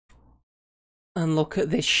And look at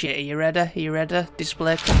this shit. Are you ready? Are you ready?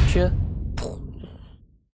 Display capture.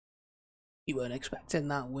 You weren't expecting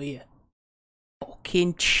that, were you?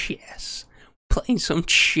 Fucking chess. Playing some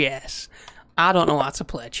chess. I don't know how to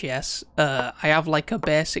play chess. I have like a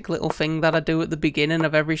basic little thing that I do at the beginning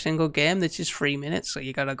of every single game. This is 3 minutes, so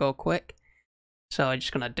you gotta go quick. So I'm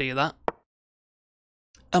just gonna do that.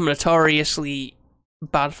 I'm notoriously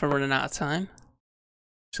bad for running out of time.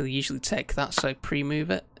 So they usually take that, so pre-move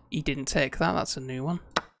it. He didn't take that, that's a new one.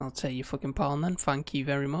 I'll take your fucking pawn then, thank you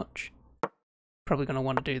very much. Probably gonna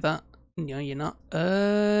want to do that. No, you're not.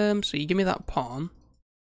 So you give me that pawn.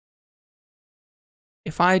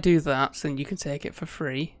 If I do that, then you can take it for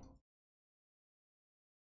free.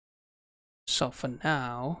 So for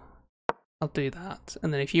now, I'll do that.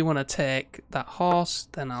 And then if you want to take that horse,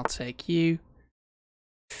 then I'll take you.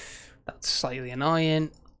 That's slightly annoying.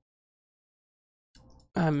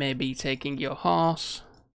 I may be taking your horse.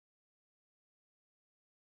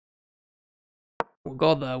 We'll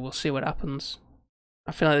go there, we'll see what happens.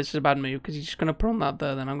 I feel like this is a bad move because he's just going to pawn that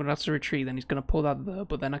there, then I'm going to have to retreat, then he's going to pull that there,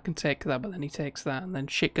 but then I can take that, but then he takes that, and then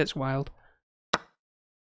shit gets wild.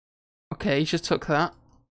 Okay, he just took that.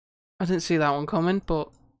 I didn't see that one coming, but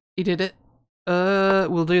he did it.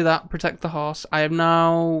 We'll do that, protect the horse. I have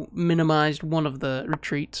now minimised one of the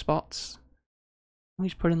retreat spots. Oh,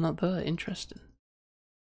 he's putting that there, interesting.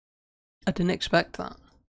 I didn't expect that.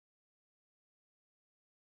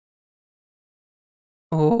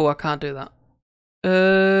 Oh, I can't do that.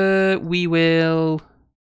 We will...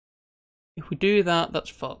 If we do that, that's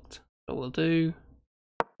fucked. So we'll do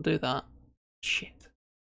that. Shit.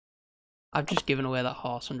 I've just given away that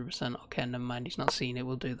horse 100%. Okay, never mind, he's not seen it,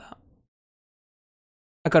 we'll do that.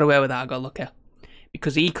 I got away with that, I got lucky.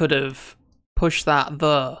 Because he could have pushed that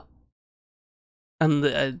there.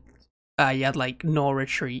 And he had like no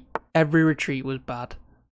retreat. Every retreat was bad.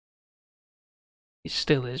 It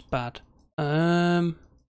still is bad. What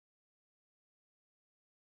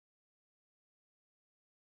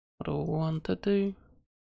do I want to do?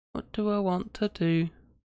 What do I want to do?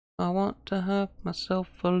 I want to have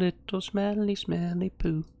myself a little smelly, smelly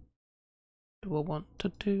poo. What do I want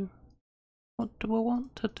to do? What do I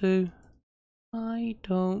want to do? I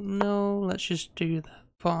don't know. Let's just do that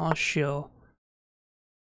for sure.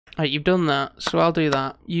 Right, you've done that, so I'll do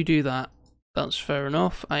that. You do that. That's fair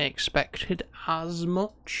enough. I expected as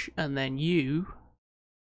much. And then you...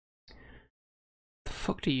 What the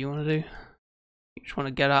fuck do you want to do? You just want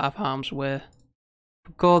to get out of harm's way. If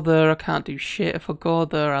I go there, I can't do shit. If I go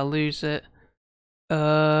there, I lose it.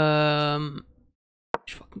 Just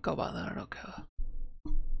fucking go back there, I don't care.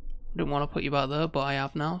 I didn't want to put you back there, but I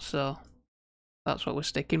have now, so that's what we're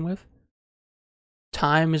sticking with.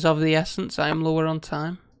 Time is of the essence. I am lower on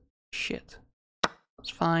time. Shit. That's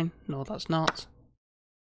fine. No, that's not.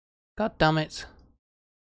 God damn it.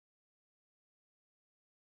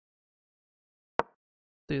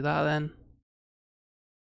 Do that then.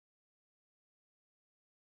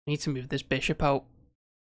 I need to move this bishop out.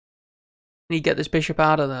 I need to get this bishop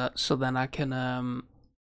out of there so then I can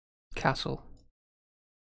castle.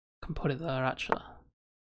 I can put it there actually.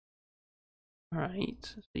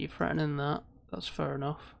 Alright, so you're threatening that. That's fair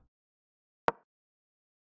enough.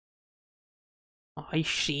 I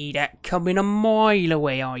see that coming a mile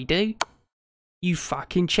away, I do. You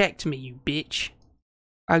fucking checked me, you bitch.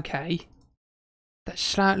 Okay. That's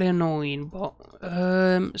slightly annoying, but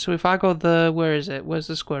so if I go there, where is it? Where's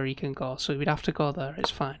the square he can go? So we'd have to go there,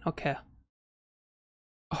 it's fine, okay.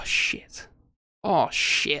 Oh shit. Oh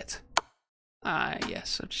shit. Ah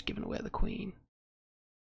yes, I've just given away the queen.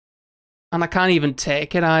 And I can't even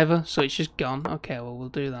take it either, so it's just gone. Okay, well we'll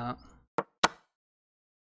do that.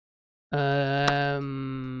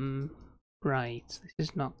 Right, this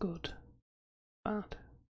is not good. Bad.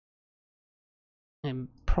 I'm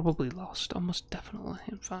probably lost, almost definitely,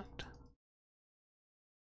 in fact.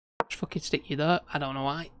 Just fucking stick you there, I don't know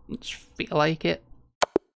why, I just feel like it.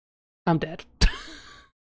 I'm dead.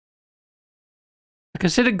 I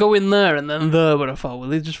considered going there and then there, but I thought, well,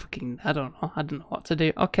 they just fucking, I don't know what to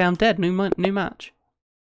do. Okay, I'm dead, new match.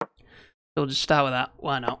 So we'll just start with that,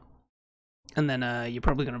 why not? And then you're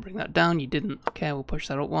probably going to bring that down, you didn't. Okay, we'll push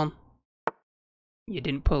that up one. You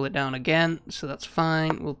didn't pull it down again, so that's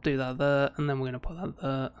fine. We'll do that there, and then we're going to put that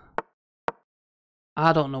there.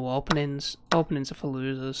 I don't know openings. Openings are for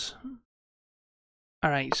losers.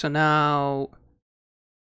 Alright, so now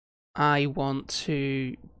I want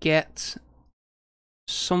to get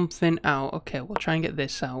something out. Okay, we'll try and get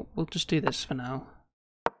this out. We'll just do this for now.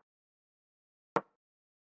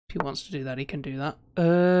 If he wants to do that, he can do that.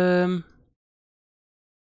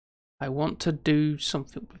 I want to do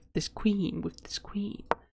something with this queen,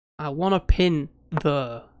 I want to pin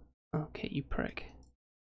the... Okay, you prick.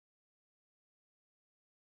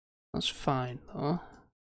 That's fine, though.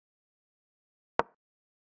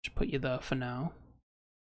 Just put you there for now.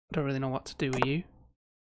 I don't really know what to do with you.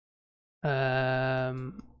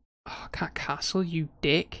 Oh, I can't castle, you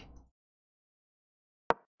dick.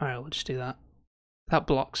 Alright, we'll just do that. That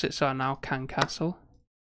blocks it, so I now can castle.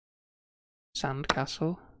 Sand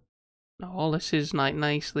castle. No, all this is like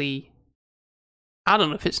nicely... I don't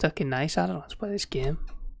know if it's fucking nice. I don't know how to play this game.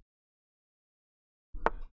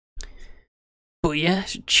 But yeah,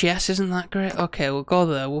 chess isn't that great. Okay, we'll go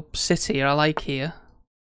there. We'll sit here. I like here.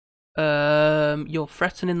 You're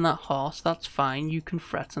threatening that horse. That's fine. You can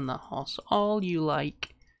threaten that horse all you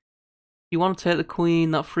like. You want to take the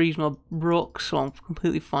queen. That frees my rook, so I'm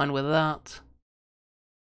completely fine with that.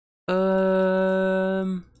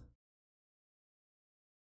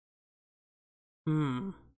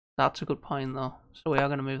 That's a good point though. So we are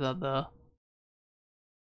going to move that there.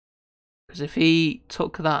 Because if he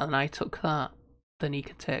took that and I took that, then he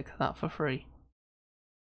could take that for free.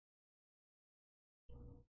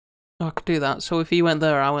 Oh, I could do that. So if he went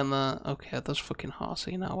there, I went there. Okay, there's fucking horse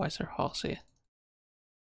here now. Why is there a horse here?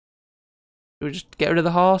 Do we just get rid of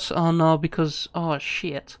the horse? Oh no, because... Oh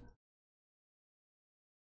shit.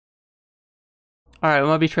 Alright, we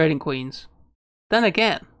might be trading queens. Then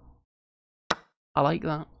again, I like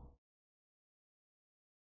that.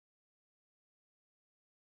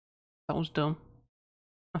 That was dumb.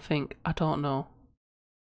 I think. I don't know.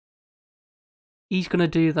 He's gonna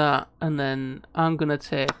do that, and then I'm gonna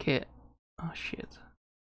take it. Oh shit.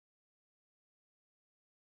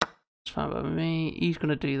 It's fine by me. He's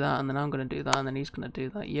gonna do that, and then I'm gonna do that, and then he's gonna do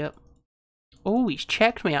that. Yep. Oh, he's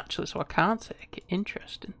checked me actually, so I can't take it.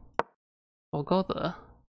 Interesting. I'll go there.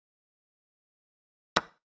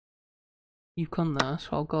 You've gone there, so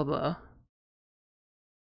I'll go there.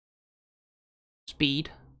 Speed,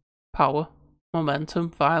 power, momentum,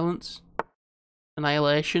 violence,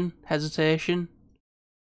 annihilation, hesitation,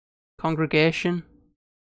 congregation,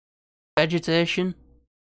 vegetation.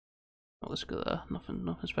 Oh, let's go there.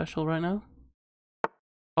 Nothing special right now.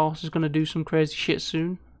 Horse is gonna do some crazy shit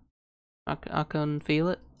soon. I can feel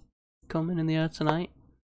it coming in the air tonight.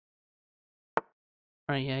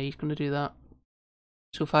 Right, yeah, he's gonna do that.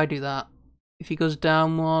 So if I do that, if he goes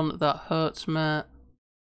down one, that hurts me.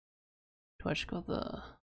 Do I just go there?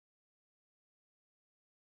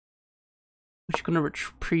 We're just gonna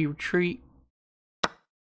pre-retreat.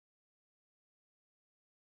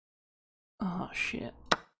 Oh shit,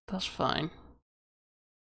 that's fine.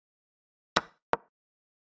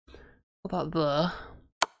 Put that there.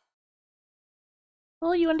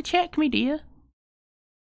 Oh, you want to check me, do you?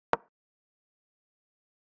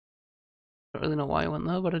 Don't really know why I went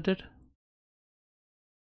there, but I did.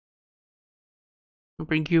 I'll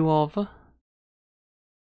bring you over.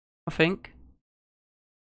 I think.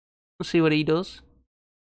 We'll see what he does.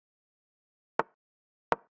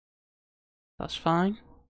 That's fine.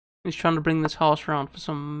 He's trying to bring this horse around for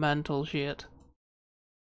some mental shit.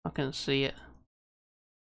 I can see it.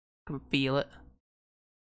 I can feel it.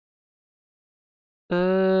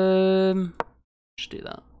 Just do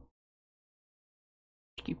that.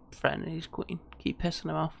 Just keep threatening his queen. Keep pissing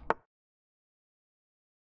him off.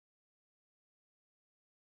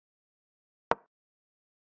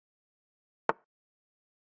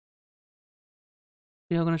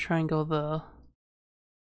 You're gonna try and go there.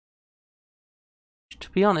 To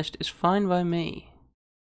be honest, it's fine by me.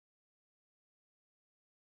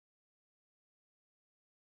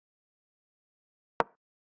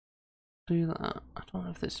 Do that. I don't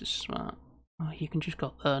know if this is smart. Oh, you can just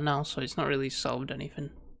go there now, so it's not really solved anything.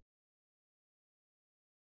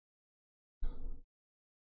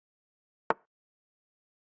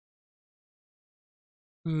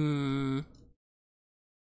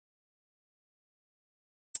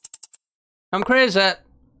 I'm crazy.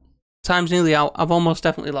 Time's nearly out. I've almost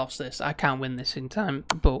definitely lost this. I can't win this in time,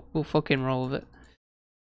 but we'll fucking roll with it.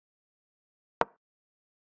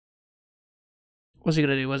 What's he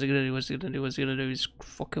gonna do? What's he gonna do? What's he gonna do? What's he gonna do? He's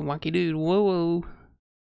fucking wacky dude. Whoa, whoa.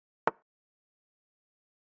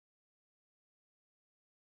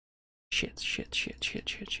 Shit.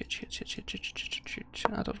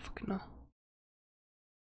 I don't fucking know.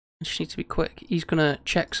 I just need to be quick. He's gonna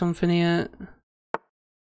check something here.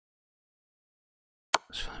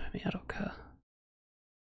 It's fine with me, I don't care.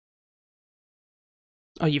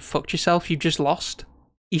 Oh, you fucked yourself? You just lost?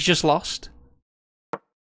 He's just lost?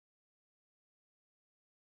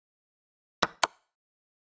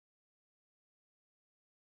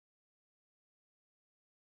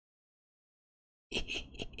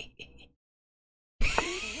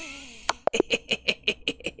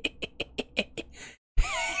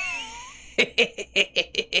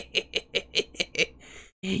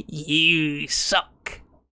 You suck.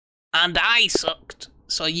 And I sucked.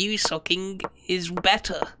 So you sucking is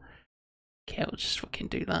better. Okay, I'll just fucking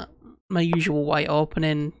do that. My usual white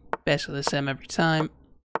opening. Basically the same every time.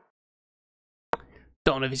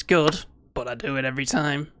 Don't know if it's good, but I do it every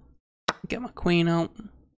time. Get my queen out.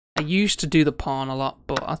 I used to do the pawn a lot,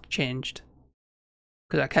 but I've changed.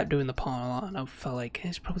 Because I kept doing the pawn a lot, and I felt like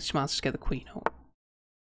it's probably smarter to get the queen out.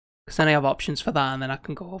 Because then I have options for that, and then I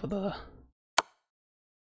can go over there.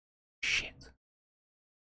 Shit.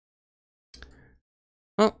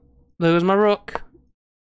 Well, there was my rook.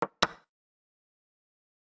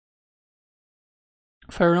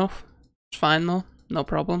 Fair enough. It's fine though. No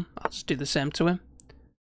problem. I'll just do the same to him.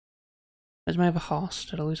 Where's my other horse?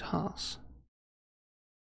 Did I lose a horse?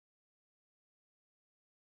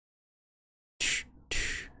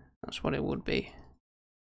 That's what it would be.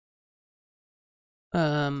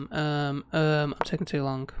 I'm taking too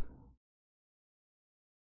long.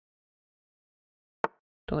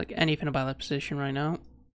 Don't like anything about that position right now.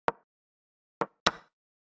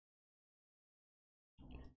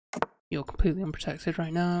 You're completely unprotected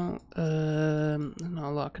right now. There's not a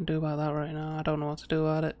lot I can do about that right now. I don't know what to do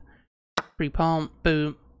about it. Free pawn,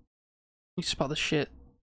 boom. You spot the shit.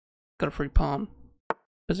 Got a free pawn.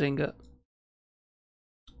 Bazinga.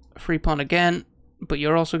 A free pawn again, but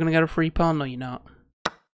you're also gonna get a free pawn. No, you're not.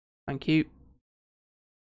 Thank you.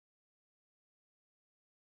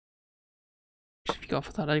 If you go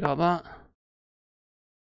for that, I got that.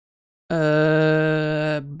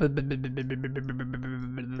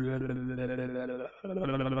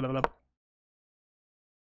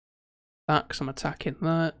 That, because I'm attacking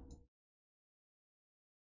that.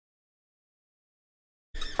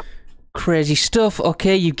 Crazy stuff.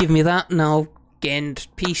 Okay, you give me that. Now gained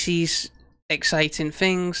pieces, exciting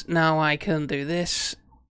things. Now I can do this.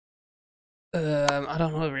 I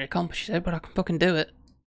don't know whether it accomplishes it, but I can fucking do it.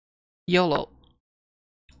 YOLO.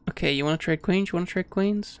 Okay, you want to trade queens? You want to trade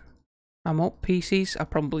queens? I'm up pieces. I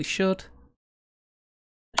probably should.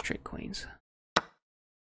 Let's trade queens.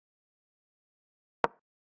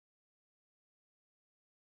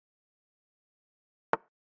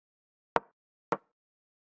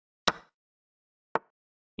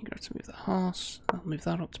 You're going to have to move the horse. I'll move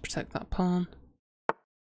that up to protect that pawn.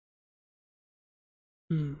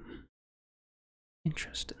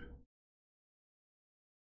 Interesting.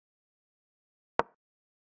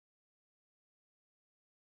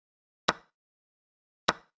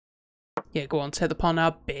 Yeah, go on, take the pawn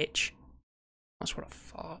now, bitch. That's what I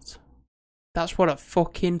thought. That's what I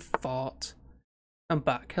fucking thought. I'm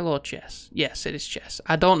back. Hello, chess. Yes, it is chess.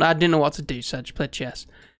 I didn't know what to do, so I just played chess.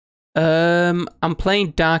 I'm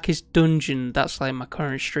playing Darkest Dungeon. That's like my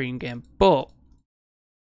current stream game, but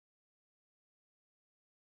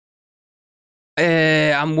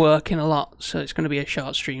I'm working a lot, so it's going to be a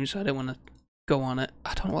short stream, so I don't want to go on it.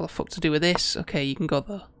 I don't know what the fuck to do with this. Okay, you can go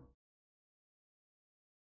there.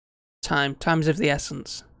 Time's of the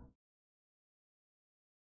essence.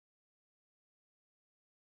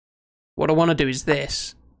 What I want to do is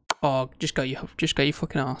this. Or just go your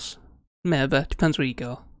fucking ass. Maybe, depends where you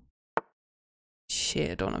go.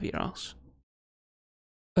 Shit, I don't have your ass.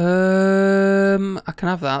 I can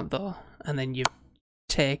have that though, and then you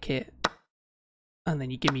take it, and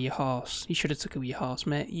then you give me your horse. You should have took it with your horse,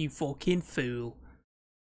 mate. You fucking fool.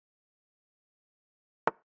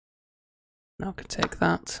 Now I can take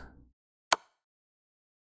that.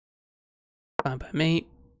 Fine by me.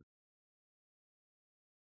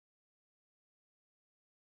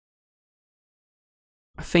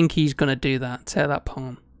 I think he's gonna do that. Take that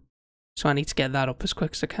pawn. So I need to get that up as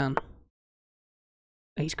quick as I can.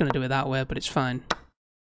 He's gonna do it that way, but it's fine.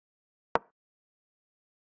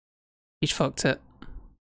 He's fucked it.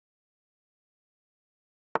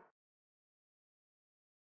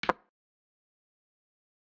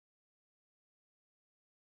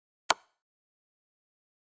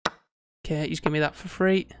 Okay, he's giving me that for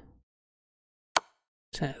free.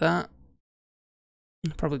 Take that.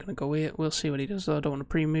 I'm probably gonna go with it. We'll see what he does though. I don't want to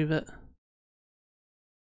pre-move it.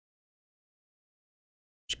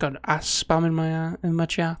 Just got ass spam in my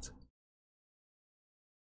chat.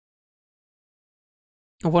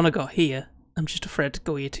 I want to go here. I'm just afraid to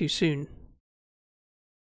go here too soon.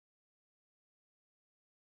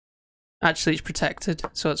 Actually, it's protected,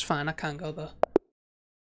 so it's fine. I can't go there.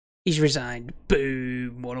 He's resigned.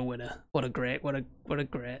 Boom! What a winner! What a great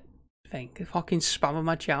thing. Fucking spamming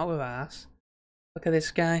my chat with ass. Look at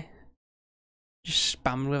this guy. Just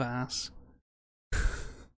spammed with ass.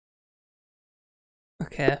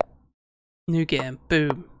 Okay. New game.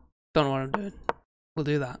 Boom. Don't know what I'm doing. We'll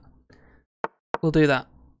do that. We'll do that.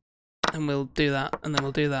 And we'll do that, and then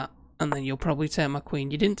we'll do that. And then you'll probably take my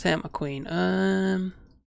queen. You didn't take my queen.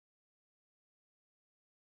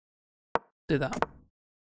 Do that.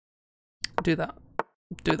 Do that.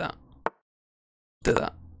 Do that. Do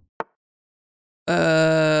that.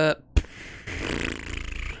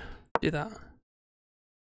 Do that.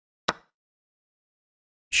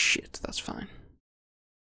 Shit, that's fine.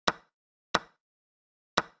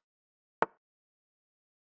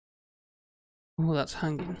 Oh, that's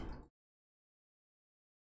hanging.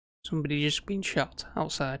 Somebody just been shot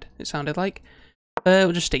outside, it sounded like.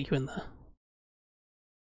 We'll just stick you in there.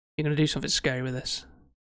 You're gonna do something scary with this.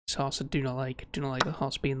 This horse I do not like. Do not like the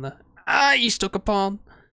horse being there. Ah, you stuck a pawn!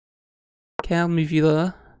 Okay, I'll move you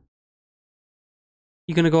there.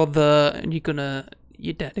 You're gonna go there, and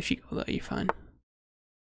you're dead if you go there, you're fine.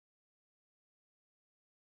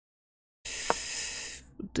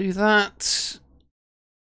 Do that.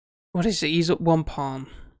 What is it? He's up one pawn.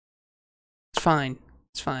 It's fine.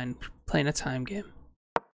 It's fine. Playing a time game.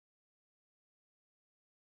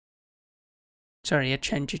 Sorry, I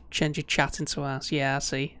change your chat into ours. Yeah, I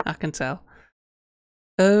see. I can tell.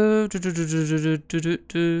 Oh,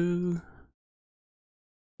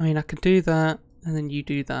 I mean, I can do that, and then you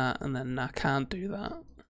do that, and then I can't do that.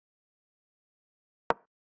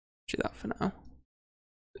 Do that for now.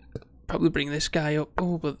 Probably bring this guy up.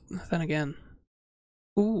 Oh, but then again.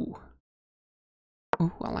 Ooh.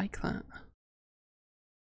 Ooh, I like that.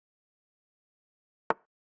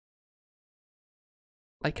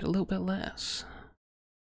 Like it a little bit less.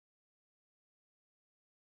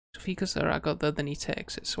 So if he goes there, I got there, then he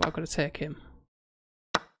takes it, so I've got to take him.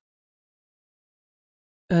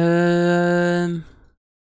 Don't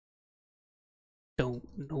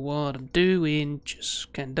know what I'm doing,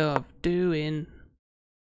 just kind of doing.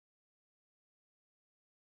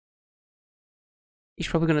 He's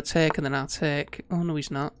probably going to take, and then I'll take. Oh no,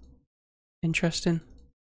 he's not. Interesting.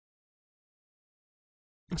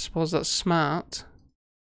 I suppose that's smart.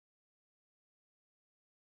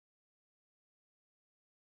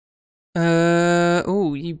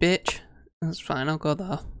 Oh, you bitch. That's fine, I'll go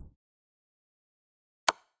there.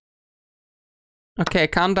 Okay,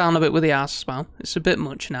 calm down a bit with the ass spell. It's a bit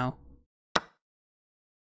much now.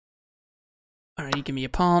 Alright, you give me a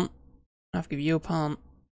pawn. I'll give you a pawn.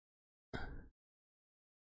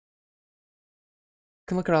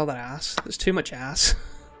 Can look at all that ass. There's too much ass.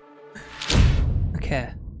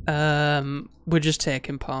 Okay. We're just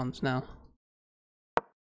taking pawns now.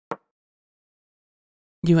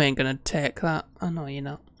 You ain't gonna take that. I know you're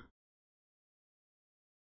not.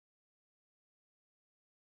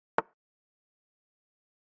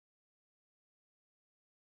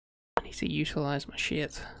 I need to utilize my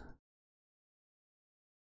shit.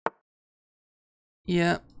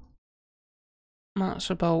 Yeah.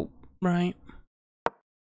 That's about right.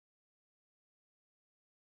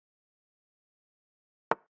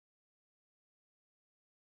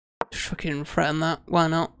 Just fucking threaten that. Why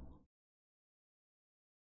not?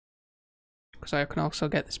 Because I can also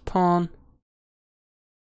get this pawn.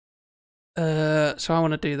 So I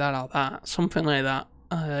want to do that or that. Something like that.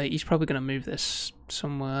 He's probably going to move this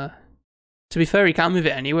somewhere. To be fair, he can't move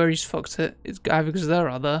it anywhere. He's fucked it. It's either because there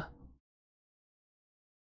or there.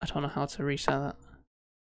 I don't know how to reset that.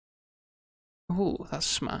 Oh, that's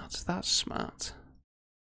smart. That's smart.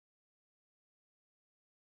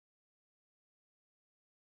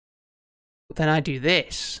 Then I do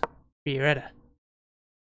this. Are you ready?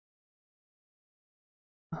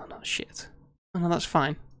 Oh no, shit. Oh no, that's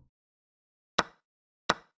fine.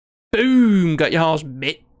 Boom! Got your horse,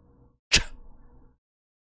 bitch.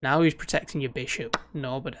 Now who's protecting your bishop?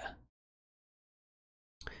 Nobody.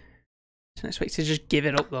 Didn't expect to just give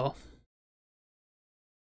it up though.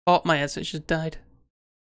 Oh, my headset just died.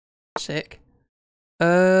 Sick.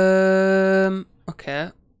 Okay. I'm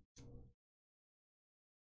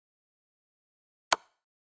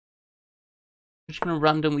just gonna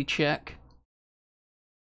randomly check.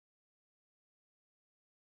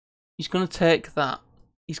 He's gonna take that.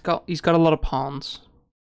 He's got a lot of pawns.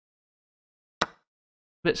 A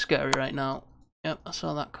bit scary right now. Yep, I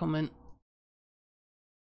saw that coming.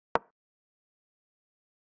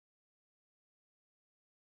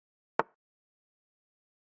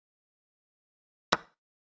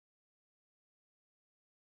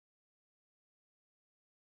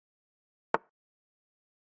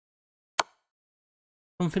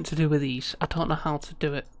 Something to do with these. I don't know how to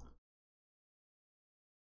do it.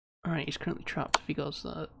 Alright, he's currently trapped if he goes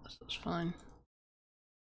there. That's fine.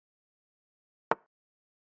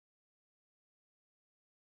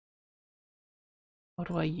 How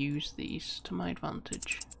do I use these to my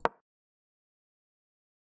advantage?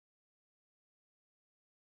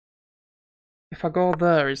 If I go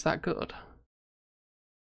there, is that good?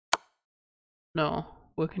 No.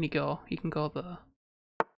 Where can you go? You can go there.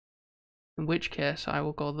 In which case, I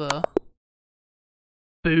will go there.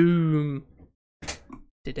 Boom!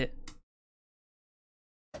 Did it.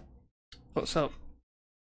 What's up?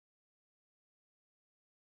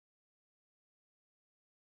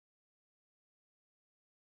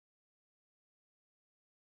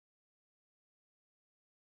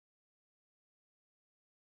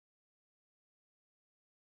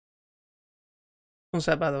 What's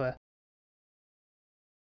that, by the way?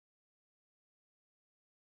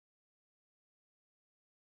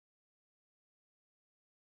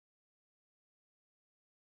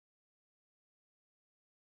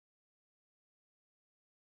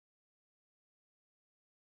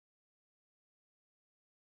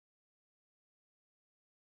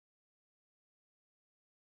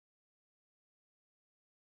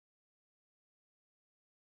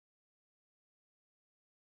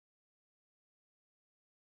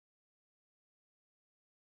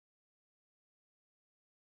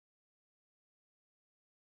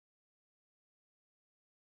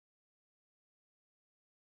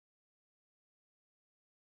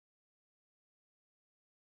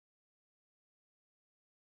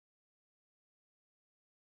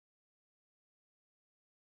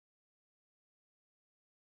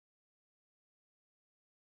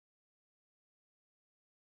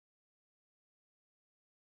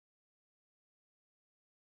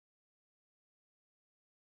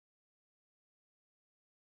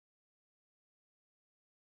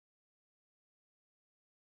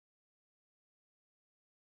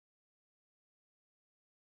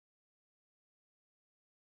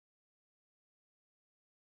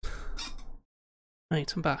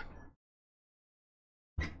 Right, I'm back.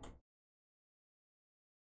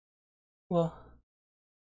 Well,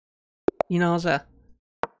 you know that.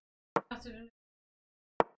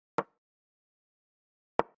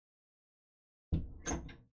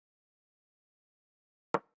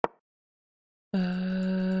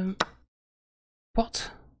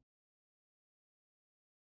 What?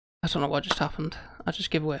 I don't know what just happened. I just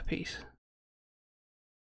gave away a piece.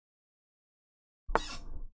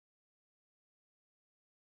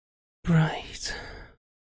 Right.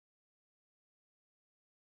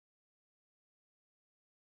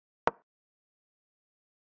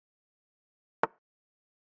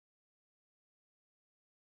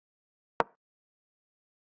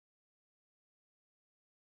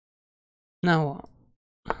 Now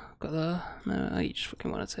what? Got the... No, you just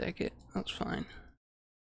fucking want to take it. That's fine.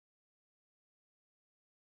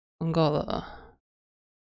 And go there.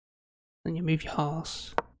 Then you move your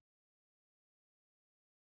horse.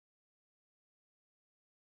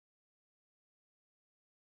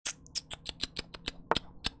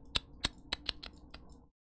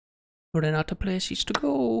 Running out of places to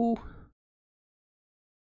go.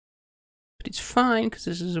 But it's fine, because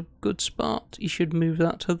this is a good spot. You should move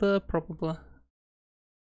that to there, probably.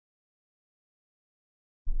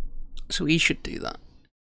 So he should do that,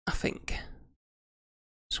 I think.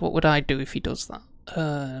 So what would I do if he does that?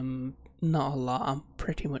 Not a lot. I'm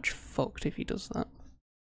pretty much fucked if he does that.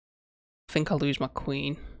 I think I'll lose my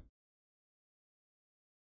queen.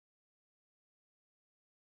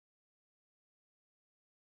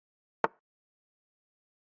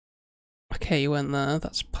 Okay, you went there.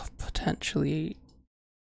 That's potentially...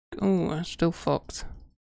 Oh, I'm still fucked.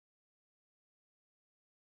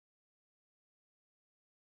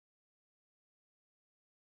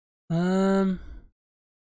 Can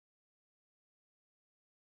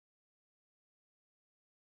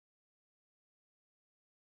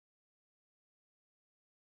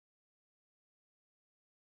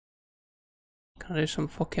I do some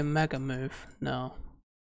fucking mega move? No.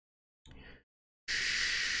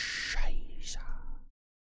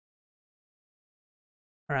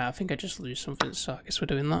 Alright, I think I just lose something, so I guess we're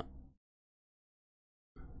doing that.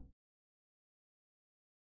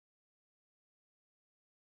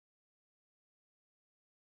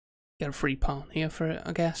 Get a free pawn here for it,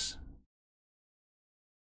 I guess.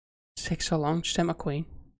 It takes so long, just take my queen.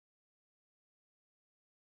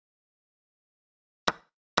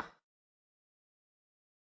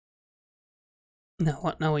 Now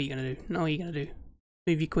what are you gonna do? Now what are you gonna do?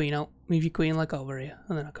 Move your queen out. Move your queen like over here.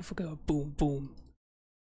 And then I can fucking go boom, boom.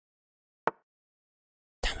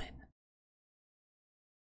 Damn it.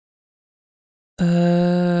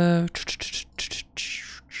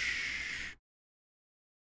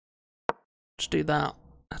 Let's do that.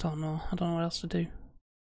 I don't know what else to do.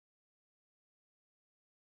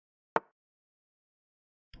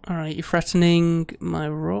 Alright, you're threatening my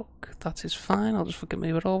rook. That is fine. I'll just fucking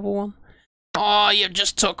move it over one. Oh, you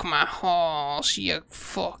just took my horse, you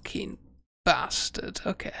fucking bastard.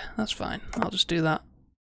 Okay, that's fine. I'll just do that.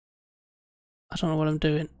 I don't know what I'm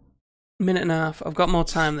doing. Minute and a half. I've got more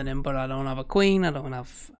time than him, but I don't have a queen. I don't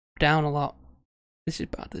have down a lot. This is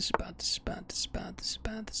bad. This is bad. This is bad. This is bad. This is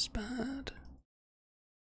bad. This is bad.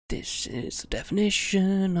 This is the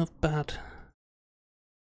definition of bad.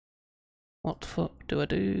 What the fuck do I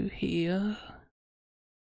do here?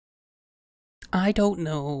 I don't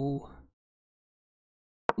know.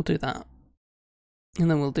 We'll do that. And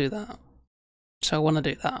then we'll do that. So I want to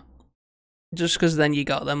do that. Just because then you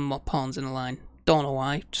got them pawns in a line. Don't know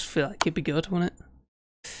why. Just feel like it'd be good, wouldn't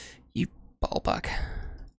it? You ball back.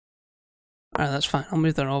 Alright, that's fine. I'll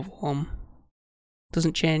move that over one.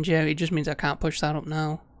 Doesn't change out. It just means I can't push that up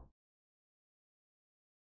now.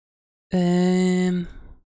 I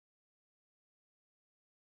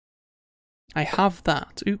have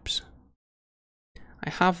that. Oops. I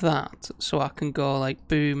have that, so I can go like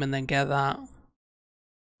boom and then get that.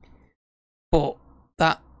 But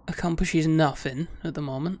that accomplishes nothing at the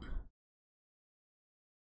moment.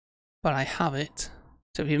 But I have it.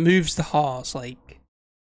 So if he moves the horse, like,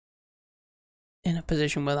 in a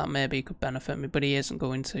position where that maybe could benefit me, but he isn't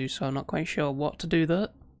going to, so I'm not quite sure what to do there.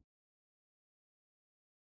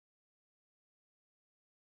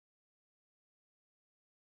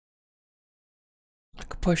 I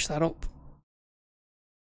could push that up.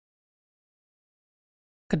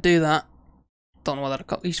 Could do that. Don't know what that'll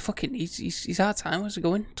got. He's fucking. He's out of time. Where's it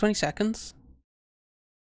going? 20 seconds.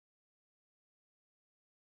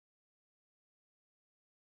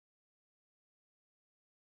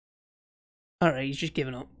 Alright, he's just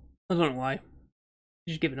giving up. I don't know why.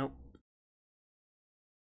 He's just giving up.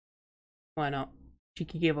 Why not?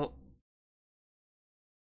 Cheeky give up.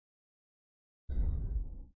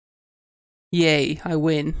 Yay, I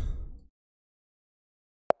win.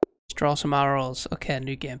 Let's draw some arrows. Okay,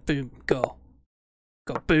 new game. Boom, go.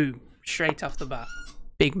 Go, boom. Straight off the bat.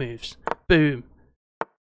 Big moves. Boom.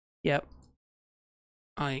 Yep.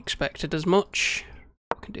 I expected as much.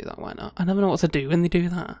 I can do that, why not? I never know what to do when they do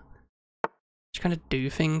that. Just kind of do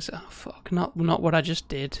things. Oh, fuck. Not what I just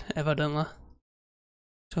did, evidently.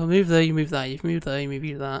 So I'll move there, you move that, you've moved there, you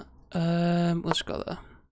move that. Let's go there.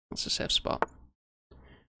 That's a safe spot.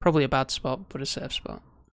 Probably a bad spot, but a safe spot.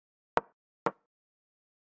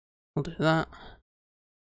 We'll do that.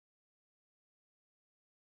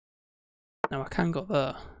 Now I can go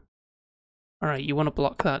there. Alright, you want to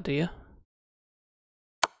block that, do you?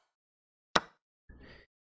 You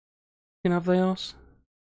can have the horse.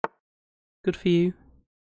 Good for you.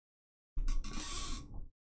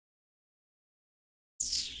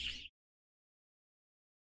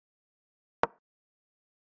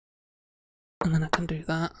 And then I can do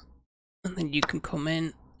that. And then you can come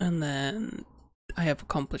in. And then I have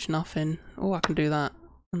accomplished nothing. Oh, I can do that.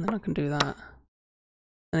 And then I can do that.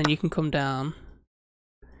 And then you can come down.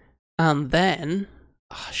 And then...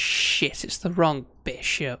 Oh shit, it's the wrong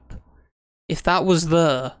bishop. If that was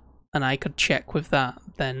there, and I could check with that,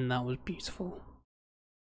 then that was beautiful.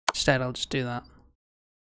 Instead, I'll just do that.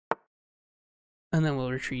 And then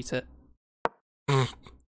we'll retreat it. You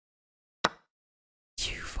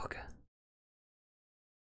fucker.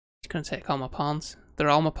 He's gonna take all my pawns. They're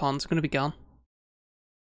all my pawns, gonna be gone.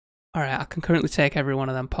 Alright, I can currently take every one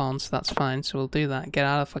of them pawns, so that's fine, so we'll do that. Get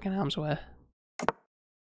out of fucking harm's way.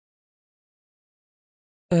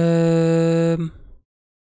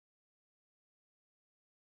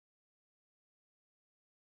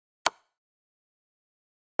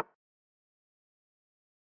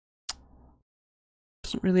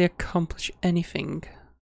 Doesn't really accomplish anything.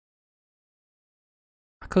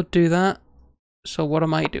 I could do that. So what I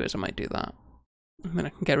might do is I might do that. I mean, I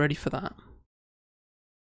can get ready for that.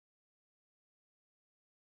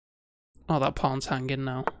 Oh, that pawn's hanging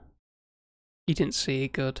now. He didn't see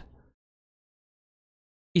it good.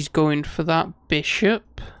 He's going for that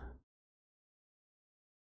bishop.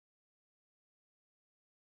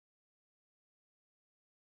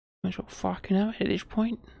 Might as well fucking out at this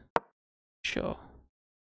point. Sure.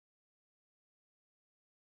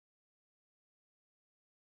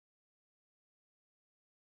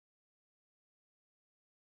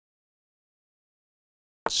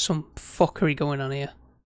 Some fuckery going on here.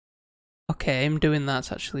 Okay, him doing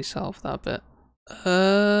that's actually solved that bit.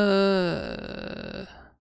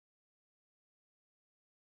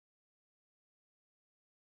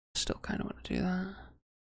 Still kind of want to do that.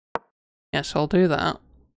 Yes, I'll do that.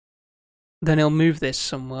 Then he'll move this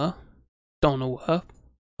somewhere. Don't know where,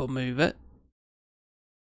 but move it.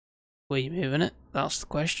 Where are you moving it? That's the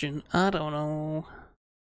question. I don't know.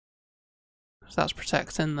 So that's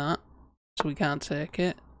protecting that, so we can't take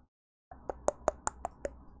it.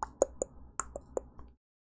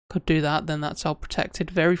 Could do that, then that's all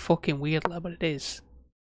protected. Very fucking weird, but it is.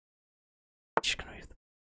 Just gonna move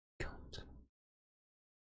the cunt.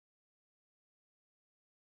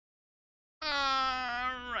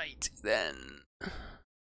 Right then.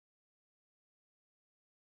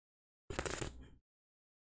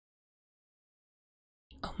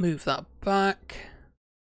 I'll move that back.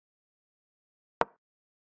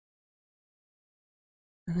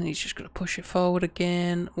 And then he's just going to push it forward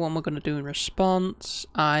again. What am I going to do in response?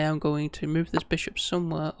 I am going to move this bishop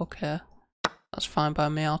somewhere. Okay. That's fine by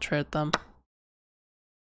me. I'll trade them.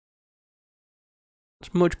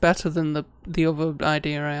 It's much better than the other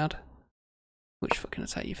idea I had. Which fucking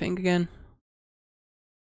attack you think again?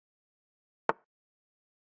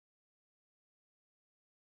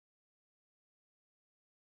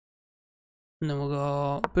 And then we'll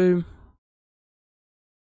go boom.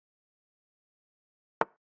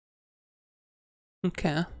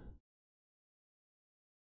 Okay.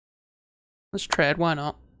 Let's trade, why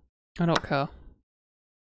not? I don't care.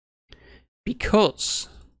 Because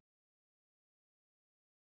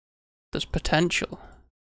there's potential.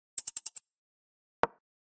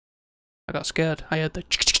 I got scared. I heard the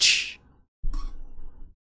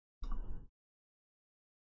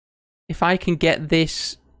If I can get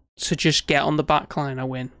this to just get on the back line, I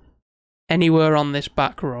win. Anywhere on this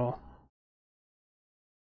back row.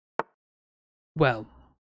 Well,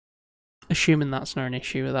 assuming that's not an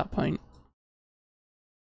issue at that point.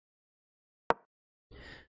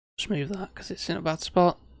 Just move that because it's in a bad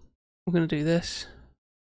spot. We're going to do this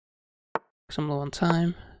because I'm low on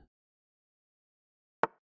time.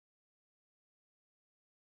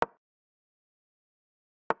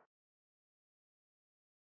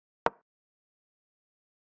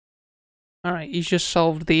 Alright, he's just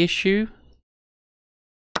solved the issue.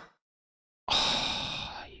 Oh,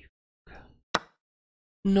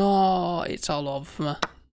 no, it's all over for me.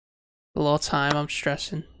 Below time, I'm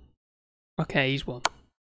stressing. Okay, he's won.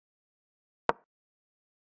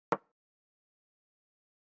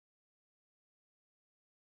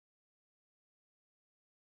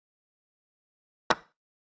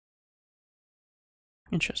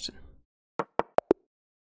 Interesting.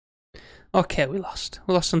 Okay, we lost.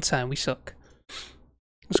 We lost on time. We suck.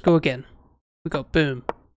 Let's go again. We got boom,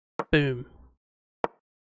 boom,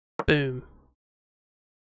 boom.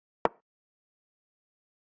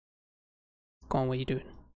 Go on, what are you doing?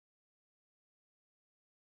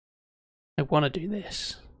 I want to do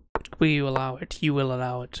this. Will you allow it? You will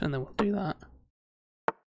allow it, and then we'll do that.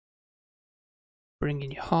 Bring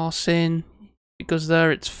in your horse in. If it goes there,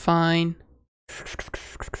 it's fine. There,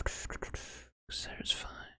 it's fine.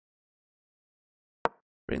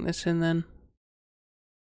 Bring this in then.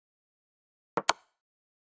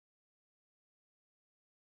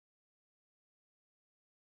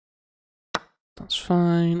 That's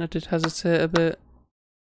fine. I did hesitate a bit.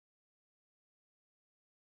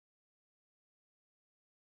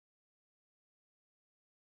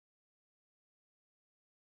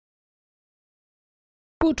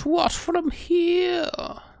 But what from here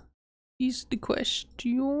is the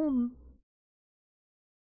question.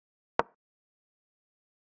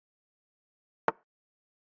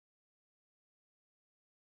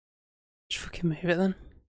 Just fucking move it then.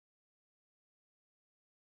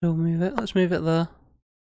 We'll move it. Let's move it there.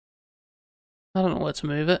 I don't know where to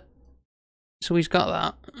move it. So he's got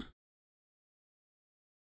that.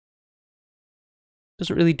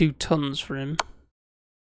 Doesn't really do tons for him.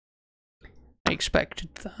 I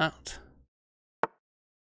expected that.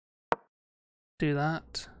 Do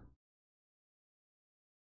that.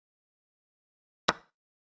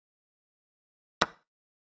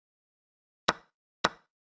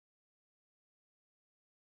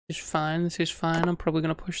 This is fine, this is fine. I'm probably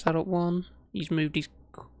going to push that up one. He's moved his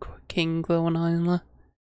king though annoyingly.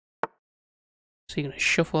 So you're going to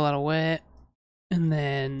shuffle that away. And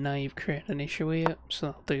then now you've created an issue here, so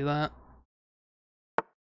I'll do that.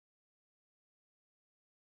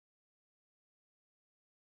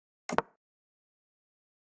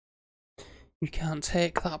 You can't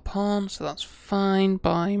take that pawn, so that's fine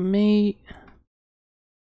by me.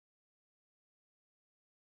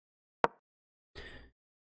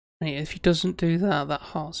 Right, if he doesn't do that, that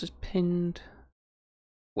horse is pinned.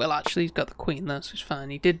 Well, actually, he's got the queen there, so it's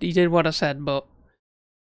fine. He did what I said, but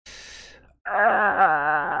I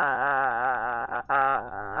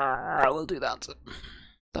will do that.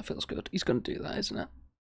 That feels good. He's going to do that, isn't it?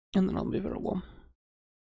 And then I'll move it at one.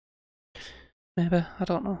 Maybe. I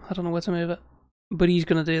don't know. I don't know where to move it. But he's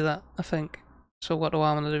going to do that, I think. So what do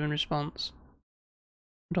I want to do in response?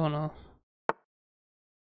 I don't know.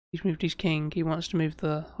 He's moved his king. He wants to move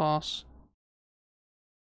the horse.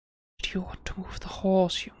 Did he Do you want to move the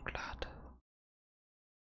horse, young lad?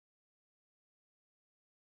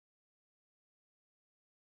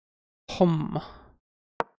 Hum.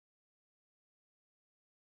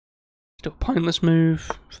 Do a pointless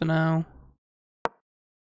move for now.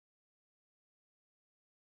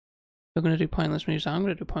 You're gonna do pointless moves, I'm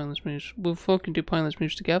gonna do pointless moves. We'll fucking do pointless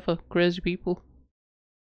moves together. Crazy people.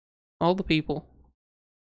 All the people.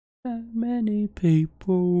 So many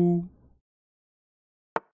people.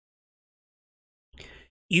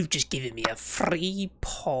 You've just given me a free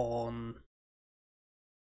pawn.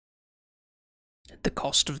 At the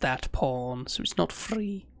cost of that pawn, so it's not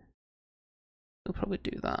free. We'll probably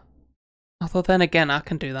do that. Although then again, I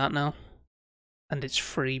can do that now. And it's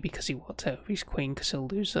free because he walked out of his queen because he'll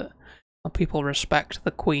lose it. And people respect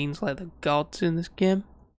the queens like the gods in this game.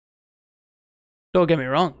 Don't get me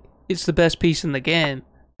wrong, it's the best piece in the game.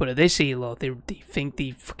 But at this elo, they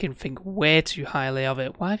fucking think way too highly of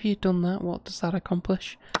it. Why have you done that? What does that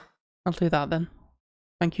accomplish? I'll do that then.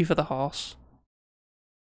 Thank you for the horse.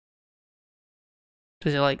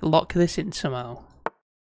 Does it like lock this in somehow?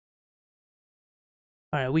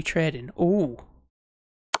 Alright, are we trading? Ooh.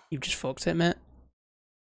 You've just fucked it, mate.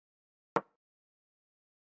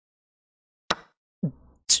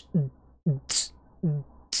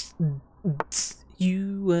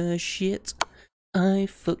 You shit. I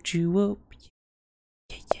fucked you up.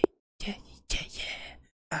 Yeah.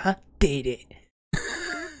 I did it.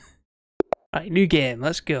 Right, new game,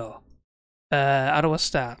 let's go. How do I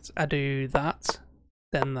start? I do that,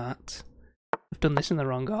 then that. I've done this in the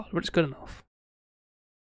wrong order, but it's good enough.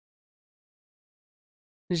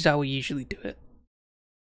 This is how we usually do it.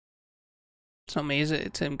 It's not me, is it?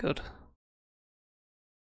 It's him good.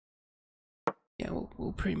 Yeah,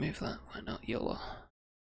 we'll pre-move that. Why not? YOLO.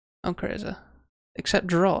 I'm crazy. Except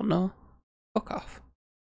draw, no? Fuck off.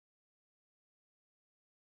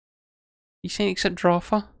 You saying except draw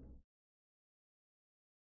for?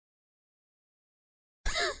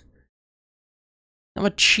 I'm a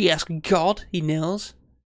chess god, he knows.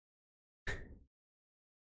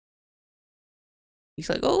 He's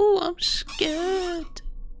like, oh, I'm scared.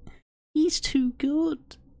 He's too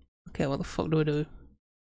good. Okay, what the fuck do I do?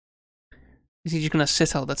 Is he just gonna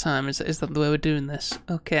sit all the time? Is that the way we're doing this?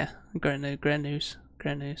 Okay, great news.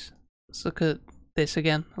 Let's look at this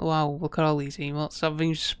again. Wow, look at all these emotes. I've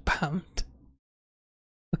been spammed.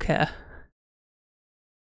 Okay.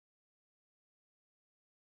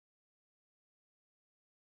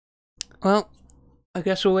 Well, I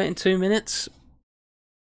guess we're waiting 2 minutes.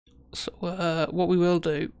 So, what we will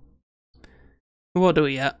do... We won't do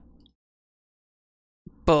it yet.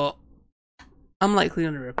 But... I'm likely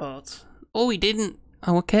under report. Oh, he didn't.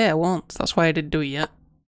 Oh, okay, I won't. That's why I didn't do it yet.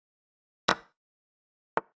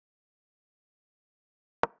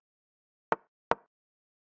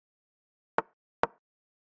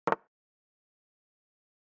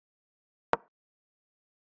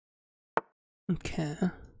 Okay.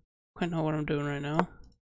 I don't know what I'm doing right now.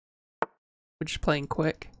 We're just playing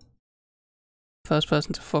quick. First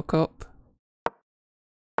person to fuck up.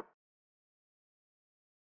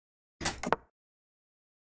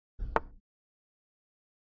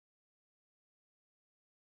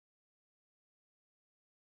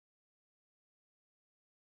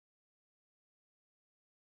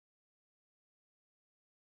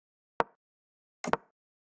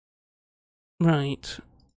 Right.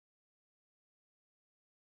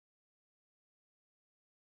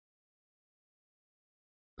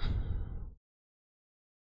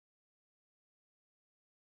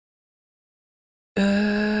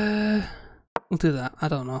 We'll do that. I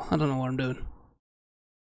don't know. I don't know what I'm doing.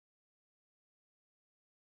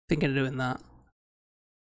 Thinking of doing that.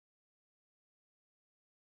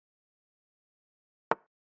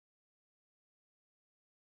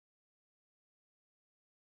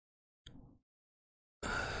 We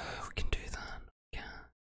can do that.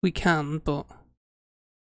 We can, but...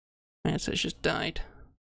 Yeah, so it's just died.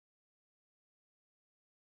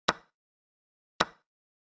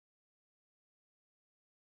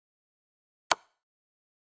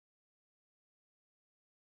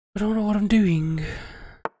 I don't know what I'm doing.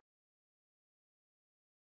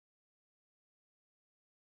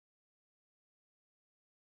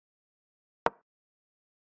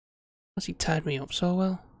 Has he tied me up so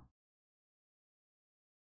well?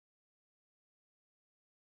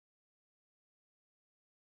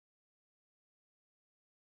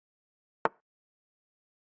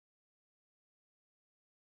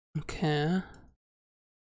 Okay.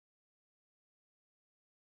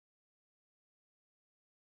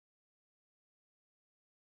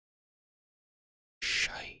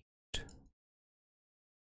 Shite.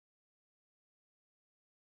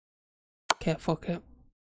 Okay, fuck it.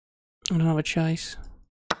 I don't have a choice.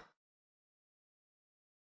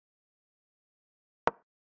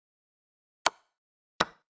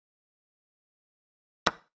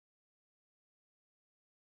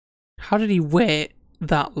 How did he wait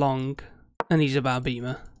that long? And he's a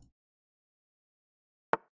Barbeamer.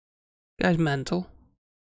 Guy's mental.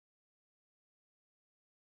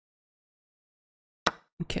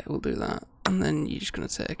 Okay, we'll do that. And then you're just gonna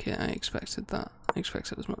take it. I expected that. I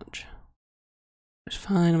expected as much. It's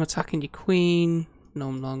fine, I'm attacking your queen. No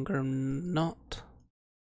longer I'm not.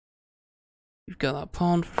 You've got that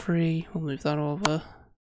pawn for free. We'll move that over.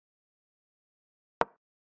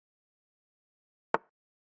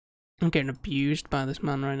 I'm getting abused by this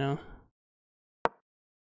man right now.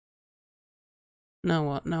 Now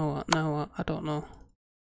what? Now what? Now what? I don't know.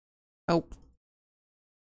 Help.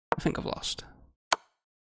 I think I've lost.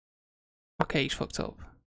 Okay, he's fucked up.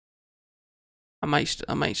 I might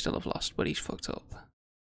still have lost, but he's fucked up.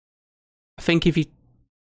 I think if he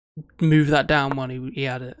moved that down one, he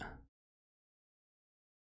had it.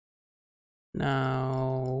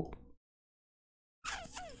 Now...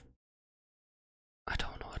 I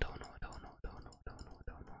don't know.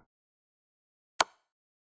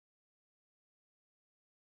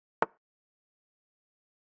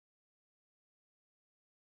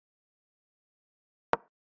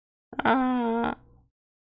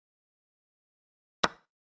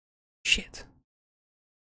 Shit.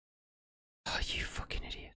 Oh, you fucking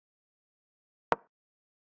idiot.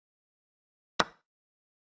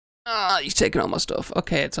 Ah, he's taking all my stuff.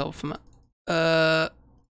 Okay, it's over for me. If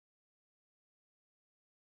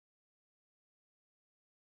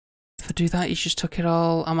I do that, he's just took it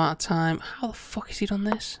all. I'm out of time. How the fuck has he done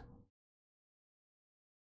this?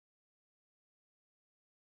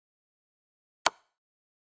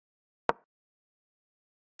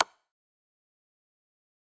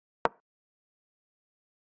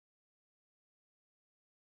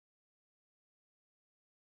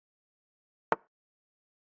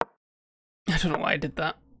 I don't know why I did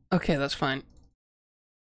that. Okay, that's fine.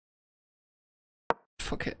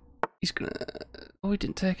 Fuck it. He's gonna... Oh, he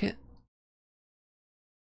didn't take it.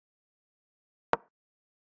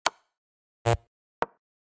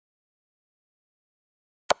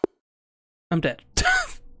 I'm dead.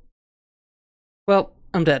 Well,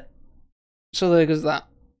 I'm dead. So there goes that.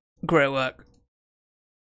 Great work.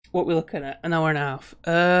 What we're looking at? An hour and a half.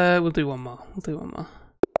 We'll do one more.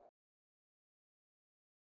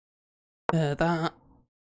 That.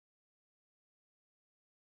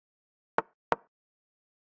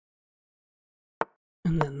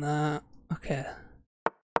 And then that. Okay.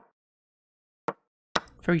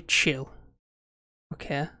 Very chill.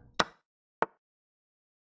 Okay.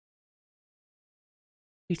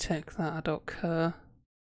 You take that, I don't care.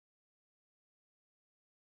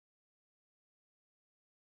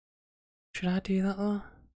 Should I do that though?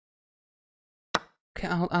 Okay,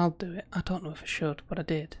 I'll do it. I don't know if I should, but I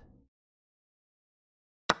did.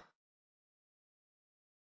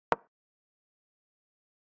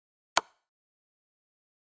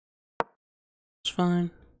 It's fine.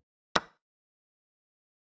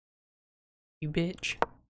 You bitch.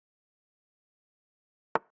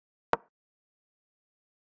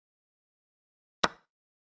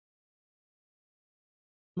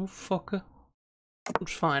 Motherfucker.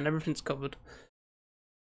 It's fine, everything's covered.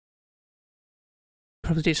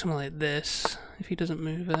 Probably do something like this if he doesn't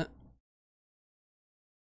move it.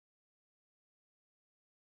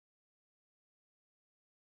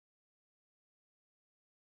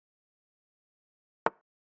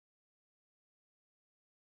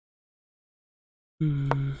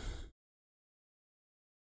 I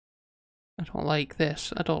don't like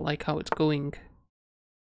this. I don't like how it's going.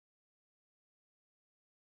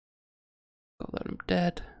 Oh, that I'm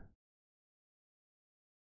dead.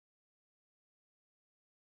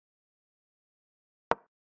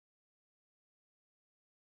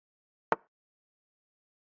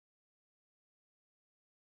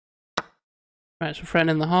 Right, so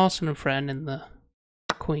friend in the horse and a friend in the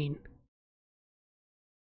queen.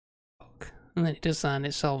 And then he does that and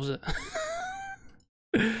it solves it.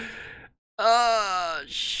 Oh,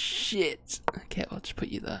 shit. Okay, I'll just put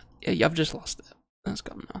you there. Yeah, I've just lost it. That's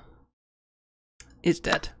gone now. It's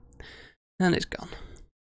dead. And it's gone.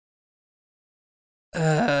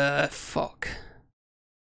 Fuck.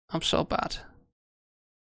 I'm so bad.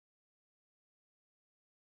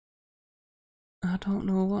 I don't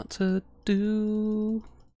know what to do.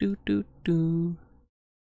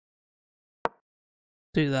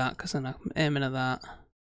 Do that, because then I'm aiming at that.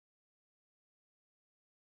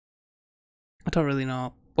 I don't really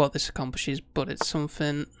know what this accomplishes, but it's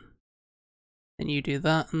something. Then you do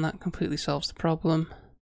that, and that completely solves the problem.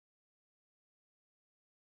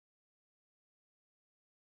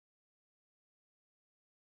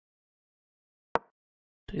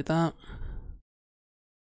 Do that.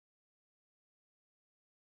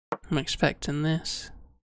 I'm expecting this.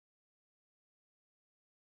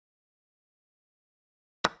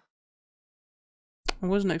 I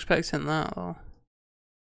wasn't expecting that though.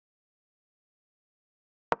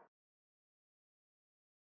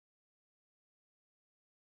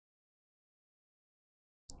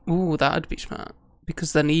 Ooh, that'd be smart.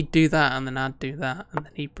 Because then he'd do that, and then I'd do that, and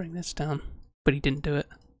then he'd bring this down. But he didn't do it.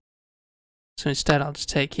 So instead I'll just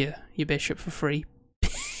take your bishop for free.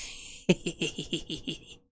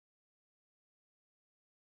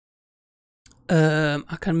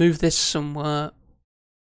 I can move this somewhere.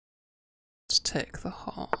 Let's take the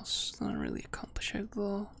horse. Doesn't really accomplish it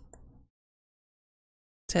though.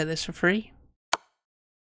 Take this for free.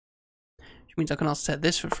 Which means I can also take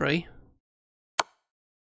this for free.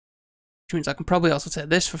 Which means I can probably also take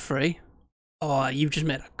this for free. Oh, you've just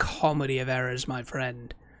made a comedy of errors, my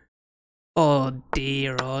friend. Oh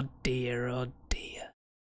dear, oh dear, oh dear.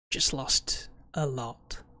 Just lost a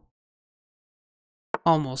lot.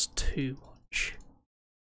 Almost too much.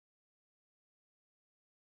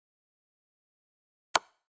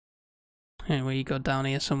 Anyway, you go down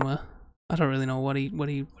here somewhere. I don't really know what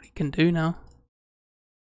he can do now.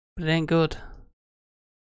 But it ain't good.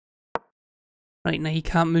 Right, now he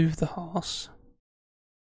can't move the horse.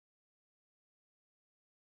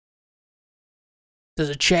 There's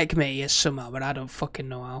a checkmate here somehow, but I don't fucking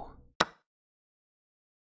know how.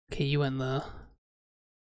 Okay, you went there.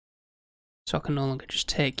 So I can no longer just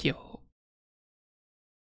take your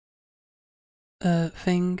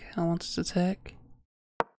thing I wanted to take.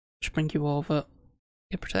 Just bring you over.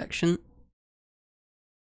 Get protection.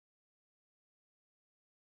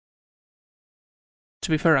 To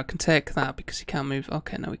be fair, I can take that because he can't move.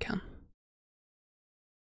 Okay, no, we can.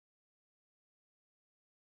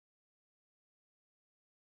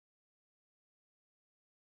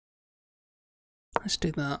 Let's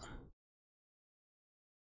do that.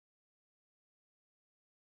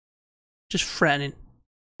 Just fretting.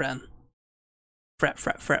 Fretting. Fret,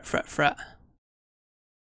 fret, fret, fret, fret.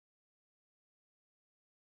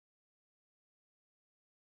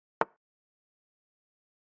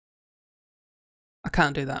 I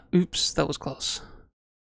can't do that. Oops, that was close.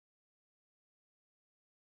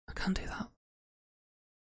 I can't do that.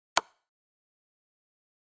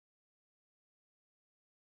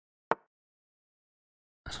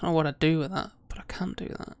 I don't know what I'd do with that, but I can't do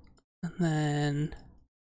that. And then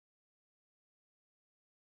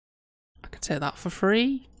I can take that for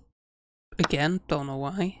free. Again, don't know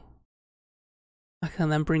why. I can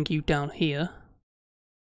then bring you down here.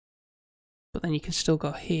 But then you can still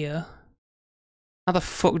go here. How the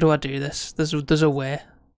fuck do I do this? There's a way.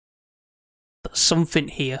 There's something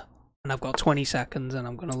here. And I've got 20 seconds and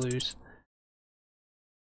I'm gonna lose.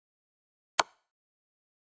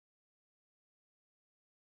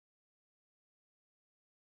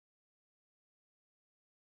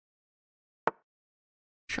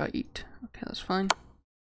 Shite. Okay, that's fine.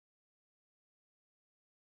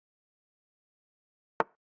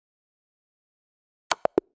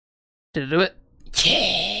 Did I do it?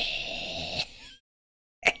 Yeah!